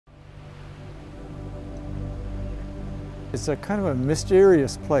It's a kind of a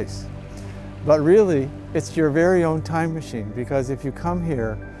mysterious place, but really it's your very own time machine, because if you come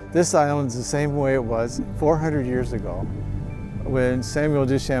here, this island's the same way it was 400 years ago when Samuel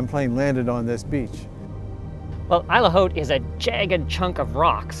de Champlain landed on this beach. Well, Isle Haute is a jagged chunk of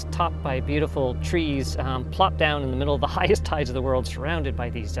rocks topped by beautiful trees, plopped down in the middle of the highest tides of the world, surrounded by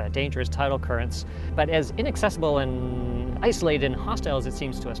these dangerous tidal currents. But as inaccessible and isolated and hostile as it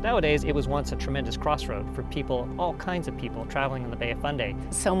seems to us nowadays, it was once a tremendous crossroad for people, all kinds of people traveling in the Bay of Fundy.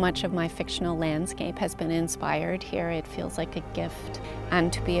 So much of my fictional landscape has been inspired here. It feels like a gift.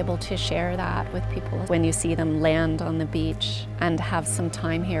 And to be able to share that with people when you see them land on the beach and have some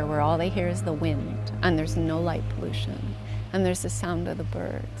time here where all they hear is the wind and there's no light pollution and there's the sound of the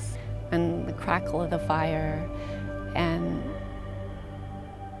birds and the crackle of the fire and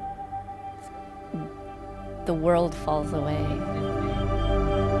the world falls away.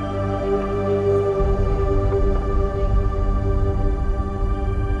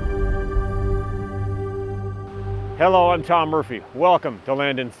 Hello, I'm Tom Murphy. Welcome to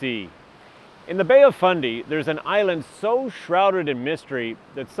Land and Sea. In the Bay of Fundy, there's an island so shrouded in mystery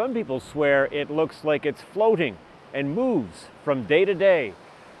that some people swear it looks like it's floating and moves from day to day.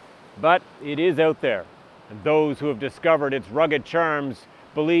 But it is out there, and those who have discovered its rugged charms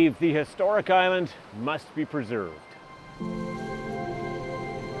believe the historic island must be preserved.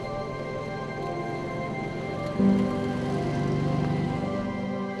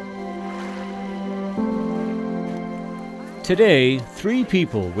 Today, 3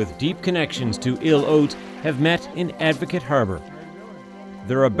 people with deep connections to Isle Haute have met in Advocate Harbour.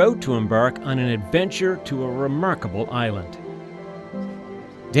 They're about to embark on an adventure to a remarkable island.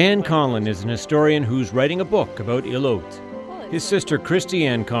 Dan Conlon is an historian who's writing a book about Isle Haute. His sister Christy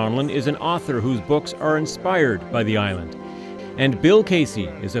Ann Conlon is an author whose books are inspired by the island. And Bill Casey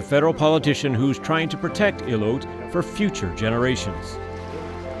is a federal politician who's trying to protect Isle Haute for future generations.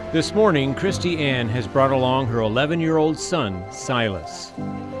 This morning, Christy Ann has brought along her 11-year-old son, Silas.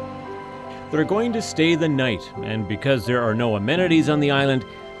 They're going to stay the night, and because there are no amenities on the island,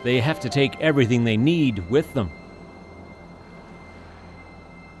 they have to take everything they need with them.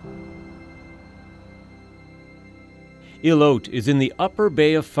 Isle Haute is in the upper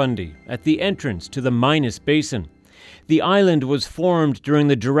Bay of Fundy, at the entrance to the Minas Basin. The island was formed during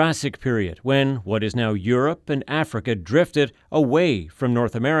the Jurassic period, when what is now Europe and Africa drifted away from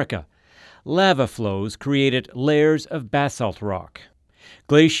North America. Lava flows created layers of basalt rock.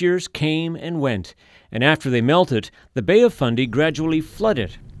 Glaciers came and went, and after they melted, the Bay of Fundy gradually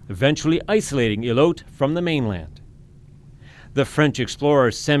flooded, eventually isolating Isle Haute from the mainland. The French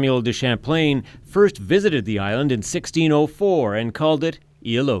explorer Samuel de Champlain first visited the island in 1604 and called it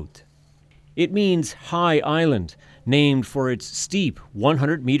Isle Haute. It means high island, named for its steep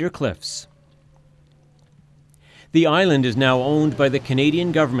 100-meter cliffs. The island is now owned by the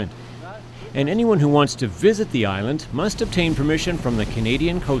Canadian government, and anyone who wants to visit the island must obtain permission from the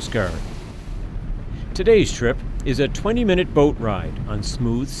Canadian Coast Guard. Today's trip is a 20-minute boat ride on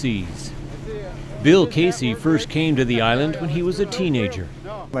smooth seas. Bill Casey first came to the island when he was a teenager.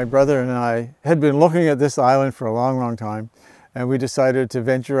 My brother and I had been looking at this island for a long, long time, and we decided to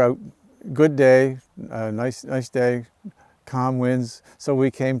venture out. Good day, nice day, calm winds, so we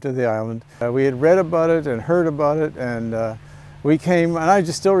came to the island. We had read about it and heard about it, and we came, and I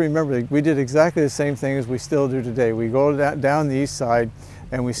just still remember, we did exactly the same thing as we still do today. We go down the east side,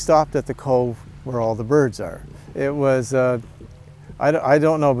 and we stopped at the cove where all the birds are. It was, I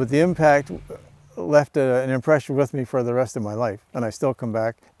don't know, but the impact left an impression with me for the rest of my life, and I still come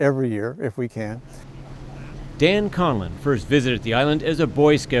back every year if we can. Dan Conlon first visited the island as a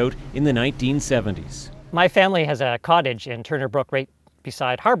Boy Scout in the 1970s. My family has a cottage in Turner Brook right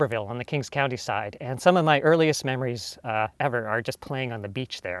beside Harbourville on the Kings County side, and some of my earliest memories ever are just playing on the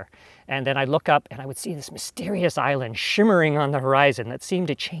beach there. And then I'd look up and I would see this mysterious island shimmering on the horizon that seemed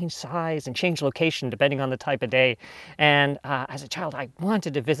to change size and change location depending on the type of day. And as a child, I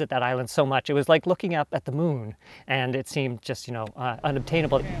wanted to visit that island so much. It was like looking up at the moon, and it seemed just,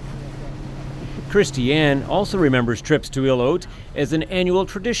 unobtainable. Christy Ann also remembers trips to Isle Haute as an annual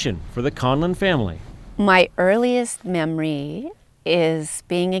tradition for the Conlon family. My earliest memory is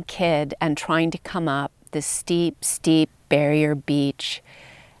being a kid and trying to come up the steep barrier beach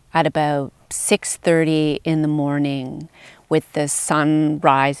at about 6:30 in the morning with the sun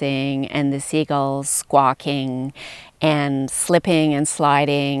rising and the seagulls squawking and slipping and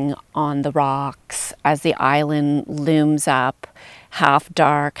sliding on the rocks as the island looms up, half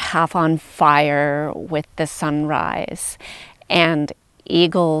dark, half on fire with the sunrise. And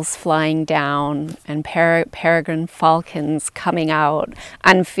eagles flying down and peregrine falcons coming out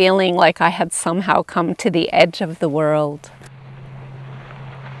and feeling like I had somehow come to the edge of the world.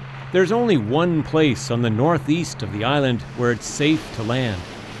 There's only one place on the northeast of the island where it's safe to land.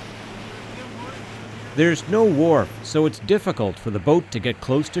 There's no wharf, so it's difficult for the boat to get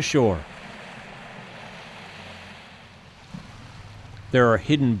close to shore. There are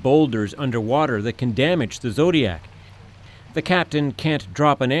hidden boulders underwater that can damage the Zodiac. The captain can't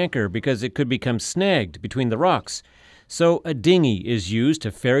drop an anchor because it could become snagged between the rocks, so a dinghy is used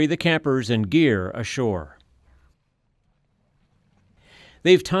to ferry the campers and gear ashore.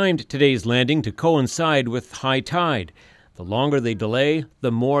 They've timed today's landing to coincide with high tide. The longer they delay,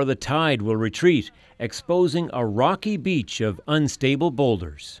 the more the tide will retreat, exposing a rocky beach of unstable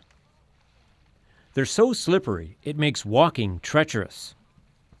boulders. They're so slippery, it makes walking treacherous.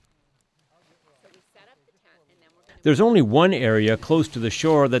 There's only one area close to the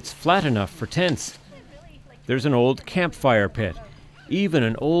shore that's flat enough for tents. There's an old campfire pit, even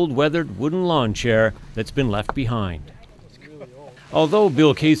an old weathered wooden lawn chair that's been left behind. Although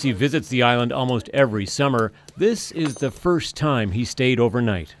Bill Casey visits the island almost every summer, this is the first time he stayed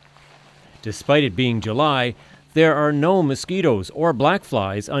overnight. Despite it being July, there are no mosquitoes or black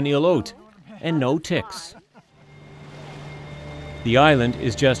flies on Isle Haute, and no ticks. The island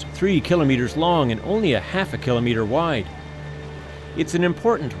is just 3 kilometers long and only a half a kilometer wide. It's an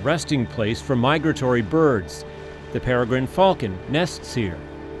important resting place for migratory birds. The peregrine falcon nests here.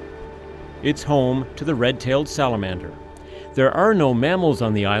 It's home to the red-tailed salamander. There are no mammals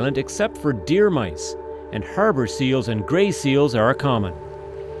on the island except for deer mice, and harbor seals and gray seals are common.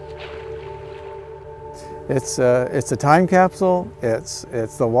 It's a time capsule, it's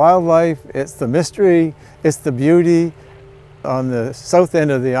the wildlife, it's the mystery, it's the beauty. On the south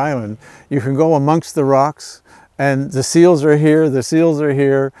end of the island, you can go amongst the rocks, and the seals are here,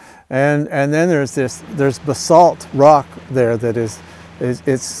 and then there's basalt rock there that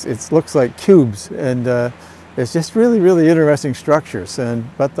it looks like cubes, and it's just really interesting structures.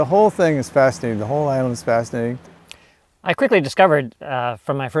 But the whole thing is fascinating. The whole island is fascinating. I quickly discovered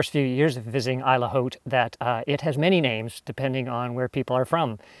from my first few years of visiting Isle Haute that it has many names depending on where people are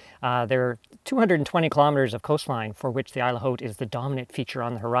from. There are 220 kilometers of coastline for which the Isle Haute is the dominant feature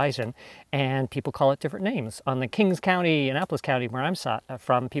on the horizon, and people call it different names. On the Kings County, Annapolis County, where I'm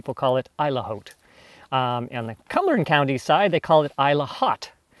from, people call it Isle Haute. On the Cumberland County side, they call it Isle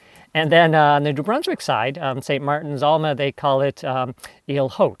Haute. And then on the New Brunswick side, St. Martin's, Alma, they call it Isle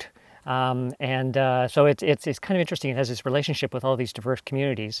Haute. So it's kind of interesting. It has this relationship with all these diverse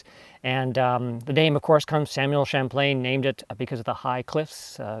communities. And the name, of course, comes, Samuel Champlain named it because of the high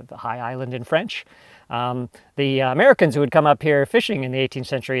cliffs, the high island in French. The Americans who had come up here fishing in the 18th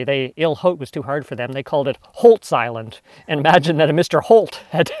century, Isle Haute was too hard for them. They called it Holt's Island. And imagine that a Mr. Holt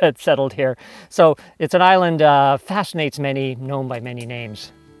had settled here. So it's an island fascinates many, known by many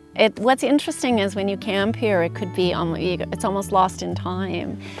names. What's interesting is when you camp here, it could be it's almost lost in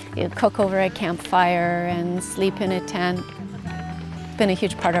time. You cook over a campfire and sleep in a tent. It's been a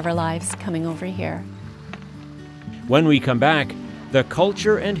huge part of our lives coming over here. When we come back, the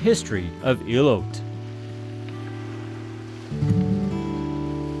culture and history of Isle Haute.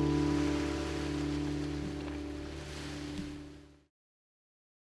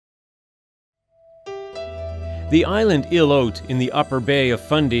 The island Isle Haute in the upper Bay of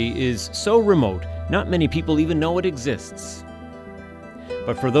Fundy is so remote, not many people even know it exists.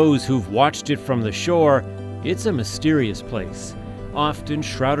 But for those who've watched it from the shore, it's a mysterious place, often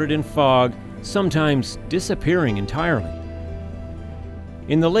shrouded in fog, sometimes disappearing entirely.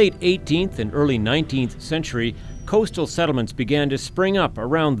 In the late 18th and early 19th century, coastal settlements began to spring up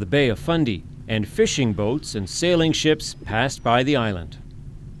around the Bay of Fundy, and fishing boats and sailing ships passed by the island.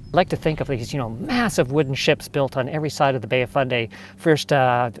 I like to think of these, massive wooden ships built on every side of the Bay of Fundy, first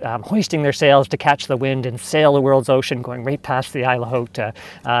hoisting their sails to catch the wind and sail the world's ocean, going right past the Isle Haute.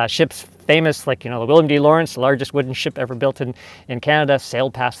 Ships famous, like, the William D. Lawrence, the largest wooden ship ever built in Canada,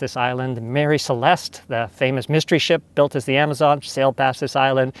 sailed past this island. The Mary Celeste, the famous mystery ship built as the Amazon, sailed past this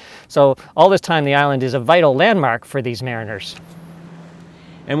island. So all this time, the island is a vital landmark for these mariners.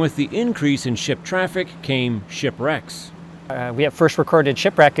 And with the increase in ship traffic came shipwrecks. We have first recorded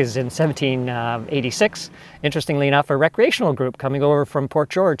shipwreck is in 1786. Interestingly enough, a recreational group coming over from Port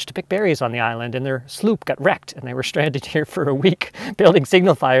George to pick berries on the island, and their sloop got wrecked, and they were stranded here for a week, building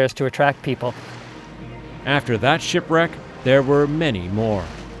signal fires to attract people. After that shipwreck, there were many more.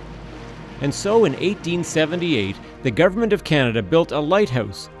 And so in 1878, the Government of Canada built a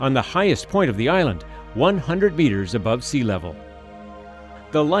lighthouse on the highest point of the island, 100 meters above sea level.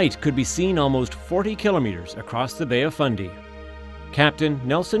 The light could be seen almost 40 kilometers across the Bay of Fundy. Captain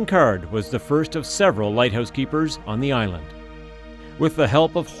Nelson Card was the first of several lighthouse keepers on the island. With the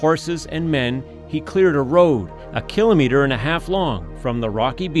help of horses and men, he cleared a road 1.5 kilometers long from the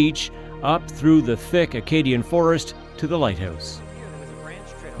rocky beach up through the thick Acadian forest to the lighthouse.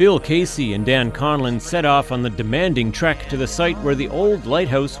 Bill Casey and Dan Conlon set off on the demanding trek to the site where the old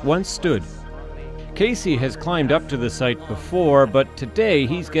lighthouse once stood. Casey has climbed up to the site before, but today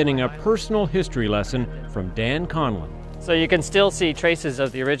he's getting a personal history lesson from Dan Conlon. So you can still see traces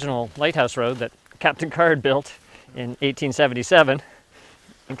of the original lighthouse road that Captain Card built in 1877,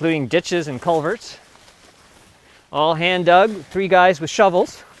 including ditches and culverts, all hand dug, 3 guys with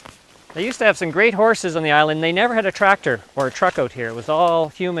shovels. They used to have some great horses on the island. They never had a tractor or a truck out here. It was all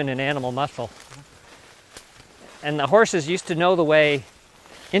human and animal muscle. And the horses used to know the way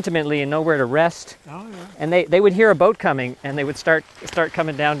intimately and know where to rest. Oh, yeah. And they would hear a boat coming and they would start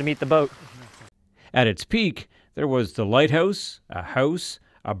coming down to meet the boat. At its peak, there was the lighthouse,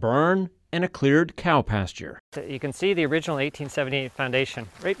 a barn, and a cleared cow pasture. You can see the original 1878 foundation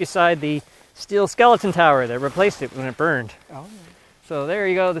right beside the steel skeleton tower that replaced it when it burned. Oh, yeah. So there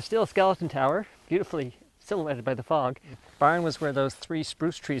you go, the steel skeleton tower, beautifully silhouetted by the fog. Barn was where those 3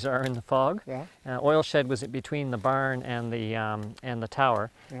 spruce trees are in the fog. Yeah. Oil shed was between the barn and the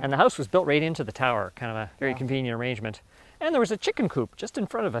tower. Yeah. And the house was built right into the tower, kind of a very convenient arrangement. And there was a chicken coop just in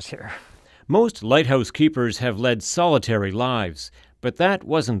front of us here. Most lighthouse keepers have led solitary lives, but that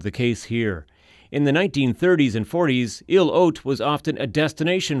wasn't the case here. In the 1930s and 40s, Isle Haute was often a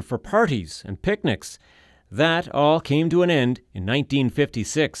destination for parties and picnics. That all came to an end in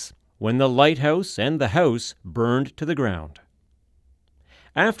 1956, when the lighthouse and the house burned to the ground.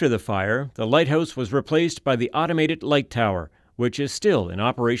 After the fire, the lighthouse was replaced by the automated light tower, which is still in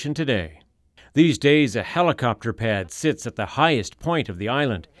operation today. These days, a helicopter pad sits at the highest point of the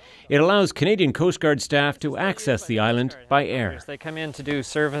island. It allows Canadian Coast Guard staff to access the island by air. They come in to do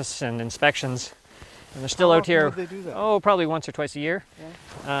service and inspections, and they're still out here, probably once or twice a year.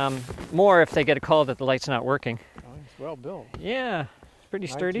 Yeah. More if they get a call that the light's not working. Oh, it's well built. Yeah, pretty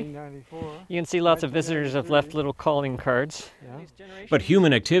sturdy. 1994. You can see lots of visitors have left little calling cards. Yeah. But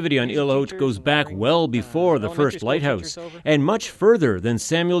human activity on Isle Haute goes back well before the first lighthouse, and much further than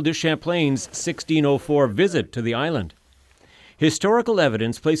Samuel de Champlain's 1604 visit to the island. Historical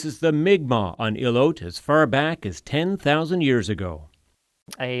evidence places the Mi'kmaq on Isle Haute as far back as 10,000 years ago.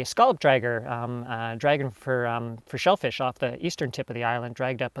 A scallop dragger, dragging for shellfish off the eastern tip of the island,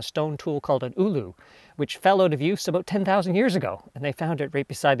 dragged up a stone tool called an ulu, which fell out of use about 10,000 years ago, and they found it right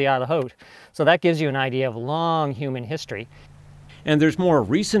beside the Isle Haute. So that gives you an idea of long human history. And there's more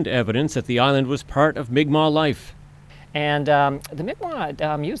recent evidence that the island was part of Mi'kmaq life. And the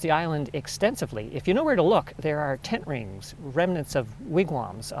Mi'kmaq use the island extensively. If you know where to look, there are tent rings, remnants of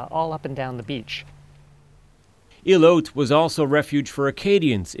wigwams, all up and down the beach. Isle Haute was also refuge for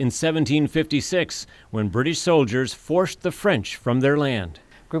Acadians in 1756, when British soldiers forced the French from their land.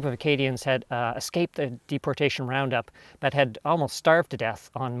 A group of Acadians had escaped the deportation roundup, but had almost starved to death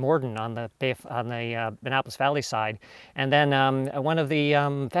on Morden on the Annapolis Valley side. And then one of the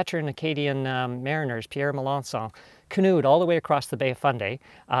veteran Acadian mariners, Pierre Melançon, canoed all the way across the Bay of Fundy,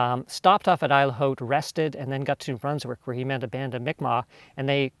 stopped off at Isle Haute, rested, and then got to New Brunswick, where he met a band of Mi'kmaq, and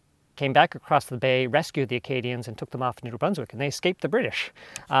they came back across the bay, rescued the Acadians, and took them off to New Brunswick, and they escaped the British.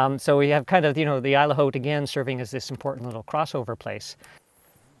 So we have kind of, the Isle Haute again serving as this important little crossover place.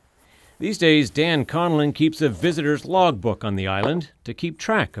 These days, Dan Conlon keeps a visitor's logbook on the island to keep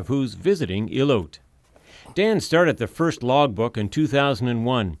track of who's visiting Isle Haute. Dan started the first logbook in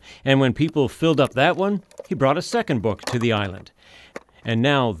 2001, and when people filled up that one, he brought a second book to the island. And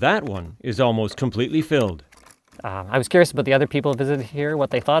now that one is almost completely filled. I was curious about the other people who visited here, what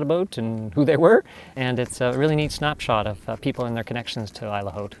they thought about and who they were, and it's a really neat snapshot of people and their connections to Isle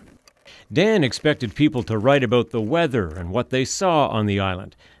Haute. Dan expected people to write about the weather and what they saw on the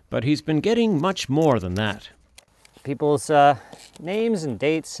island, but he's been getting much more than that. People's names and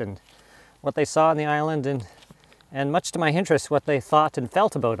dates and what they saw on the island, and much to my interest, what they thought and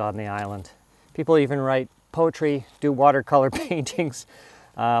felt about on the island. People even write poetry, do watercolor paintings.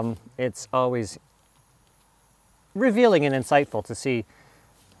 It's always revealing and insightful to see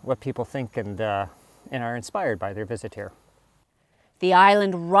what people think and are inspired by their visit here. The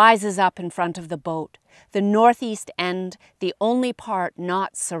island rises up in front of the boat, the northeast end, the only part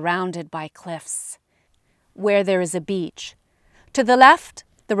not surrounded by cliffs, where there is a beach. To the left,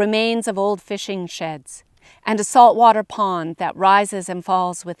 the remains of old fishing sheds, and a saltwater pond that rises and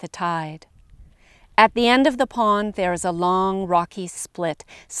falls with the tide. At the end of the pond, there is a long rocky split,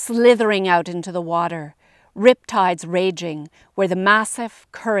 slithering out into the water, riptides raging where the massive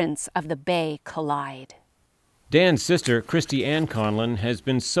currents of the bay collide. Dan's sister, Christy Ann Conlon, has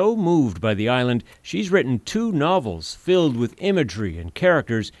been so moved by the island, she's written 2 novels filled with imagery and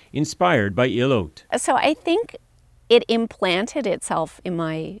characters inspired by Isle Haute. So I think it implanted itself in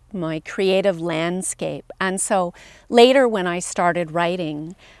my creative landscape. And so later when I started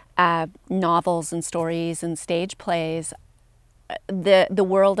writing novels and stories and stage plays, the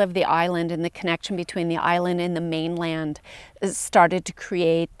world of the island and the connection between the island and the mainland started to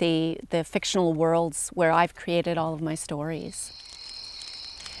create the fictional worlds where I've created all of my stories.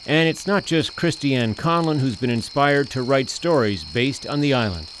 And it's not just Christy Ann Conlon who's been inspired to write stories based on the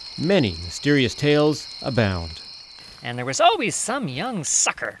island. Many mysterious tales abound. And there was always some young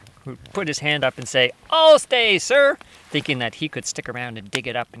sucker who'd put his hand up and say, "I'll stay, sir," thinking that he could stick around and dig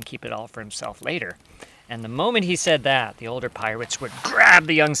it up and keep it all for himself later. And the moment he said that, the older pirates would grab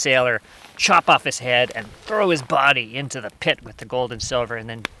the young sailor, chop off his head, and throw his body into the pit with the gold and silver, and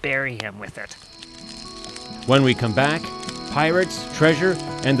then bury him with it. When we come back, pirates, treasure,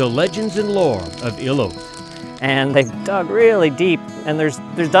 and the legends and lore of Isle Haute. And they've dug really deep, and there's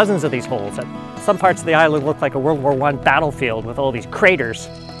dozens of these holes. Some parts of the island look like a World War I battlefield with all these craters.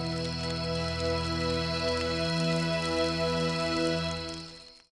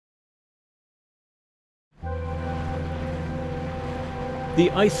 The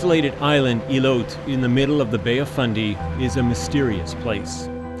isolated island Isle Haute in the middle of the Bay of Fundy is a mysterious place.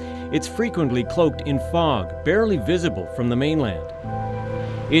 It's frequently cloaked in fog, barely visible from the mainland.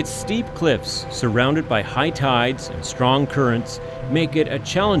 Its steep cliffs, surrounded by high tides and strong currents, make it a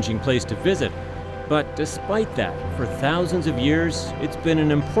challenging place to visit. But despite that, for thousands of years, it's been an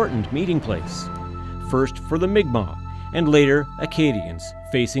important meeting place. First for the Mi'kmaq, and later Acadians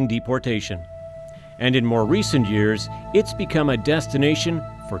facing deportation. And in more recent years, it's become a destination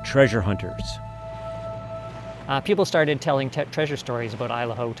for treasure hunters. People started telling treasure stories about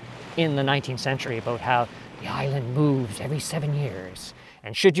Isle Haute in the 19th century, about how the island moves every 7 years.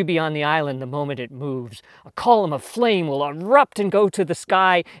 And should you be on the island the moment it moves, a column of flame will erupt and go to the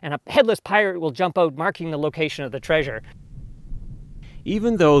sky, and a headless pirate will jump out, marking the location of the treasure.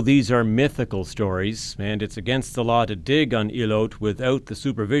 Even though these are mythical stories, and it's against the law to dig on Isle Haute without the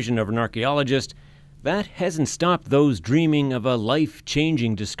supervision of an archaeologist, that hasn't stopped those dreaming of a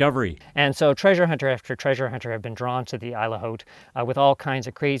life-changing discovery. And so treasure hunter after treasure hunter have been drawn to the Isle Haute with all kinds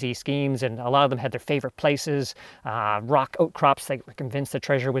of crazy schemes, and a lot of them had their favorite places, rock outcrops they were convinced the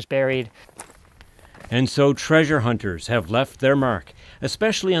treasure was buried. And so treasure hunters have left their mark,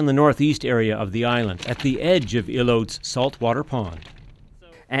 especially on the northeast area of the island, at the edge of Isle Haute's saltwater pond.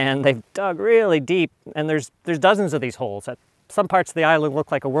 And they've dug really deep, and there's dozens of these holes. Some parts of the island look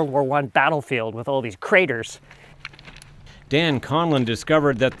like a World War I battlefield with all these craters. Dan Conlon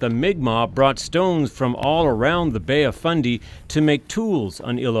discovered that the Mi'kmaq brought stones from all around the Bay of Fundy to make tools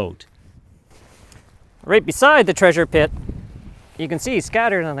on Isle Haute. Right beside the treasure pit, you can see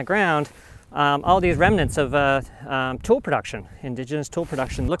scattered on the ground all these remnants of tool production, indigenous tool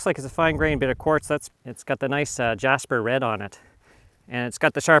production. Looks like it's a fine-grained bit of quartz. It's got the nice jasper red on it. And it's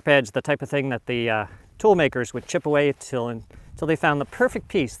got the sharp edge, the type of thing that the tool makers would chip away until they found the perfect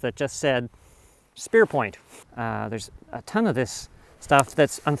piece that just said spear point. There's a ton of this stuff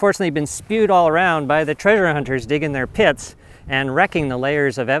that's unfortunately been spewed all around by the treasure hunters digging their pits and wrecking the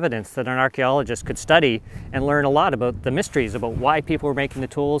layers of evidence that an archaeologist could study and learn a lot about the mysteries about why people were making the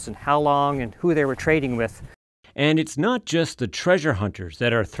tools and how long and who they were trading with. And it's not just the treasure hunters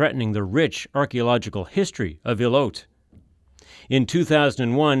that are threatening the rich archaeological history of Isle Haute. In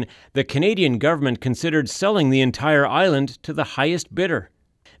 2001, the Canadian government considered selling the entire island to the highest bidder.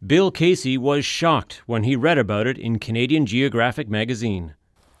 Bill Casey was shocked when he read about it in Canadian Geographic magazine.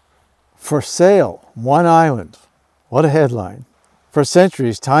 For sale, one island. What a headline. For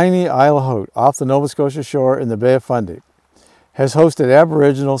centuries, tiny Isle Haute, off the Nova Scotia shore in the Bay of Fundy, has hosted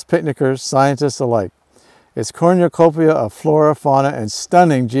Aboriginals, picnickers, scientists alike. Its cornucopia of flora, fauna, and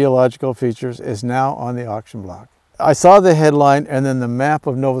stunning geological features is now on the auction block. I saw the headline and then the map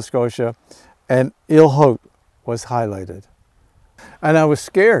of Nova Scotia, and Isle Haute was highlighted. And I was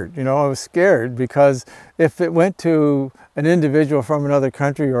scared, I was scared because if it went to an individual from another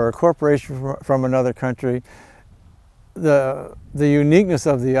country or a corporation from another country, the uniqueness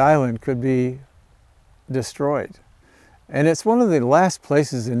of the island could be destroyed. And it's one of the last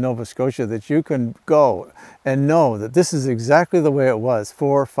places in Nova Scotia that you can go and know that this is exactly the way it was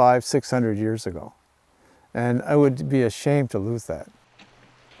 400, 500, 600 years ago. And I would be ashamed to lose that.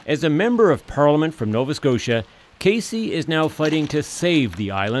 As a member of Parliament from Nova Scotia, Casey is now fighting to save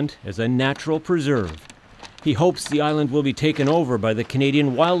the island as a natural preserve. He hopes the island will be taken over by the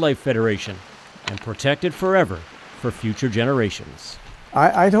Canadian Wildlife Federation and protected forever for future generations.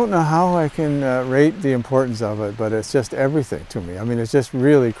 I don't know how I can rate the importance of it, but it's just everything to me. I mean, it's just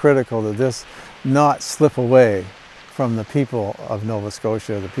really critical that this not slip away from the people of Nova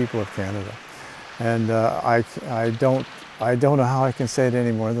Scotia, the people of Canada. And I don't know how I can say it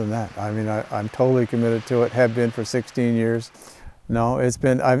any more than that. I mean, I'm totally committed to it, have been for 16 years. No, it's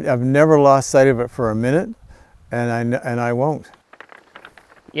been, I've never lost sight of it for a minute, and I won't.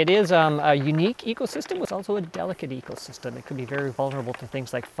 It is a unique ecosystem. It's also a delicate ecosystem. It could be very vulnerable to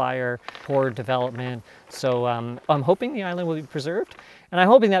things like fire, poor development. So I'm hoping the island will be preserved. And I'm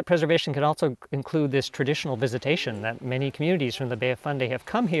hoping that preservation can also include this traditional visitation that many communities from the Bay of Fundy have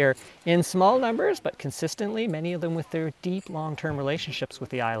come here in small numbers, but consistently, many of them with their deep long-term relationships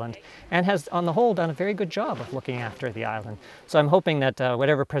with the island, and has on the whole done a very good job of looking after the island. So I'm hoping that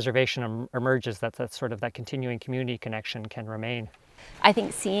whatever preservation emerges, that sort of that continuing community connection can remain. I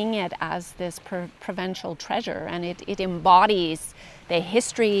think seeing it as this provincial treasure, and it embodies the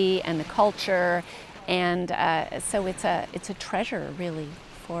history and the culture, and so it's a treasure really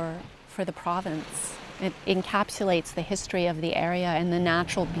for the province. It encapsulates the history of the area and the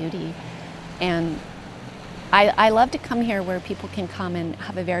natural beauty, and I love to come here where people can come and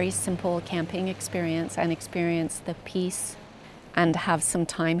have a very simple camping experience and experience the peace, and have some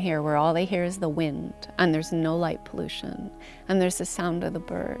time here where all they hear is the wind, and there's no light pollution, and there's the sound of the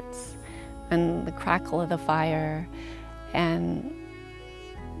birds and the crackle of the fire, and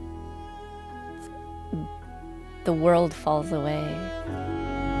the world falls away.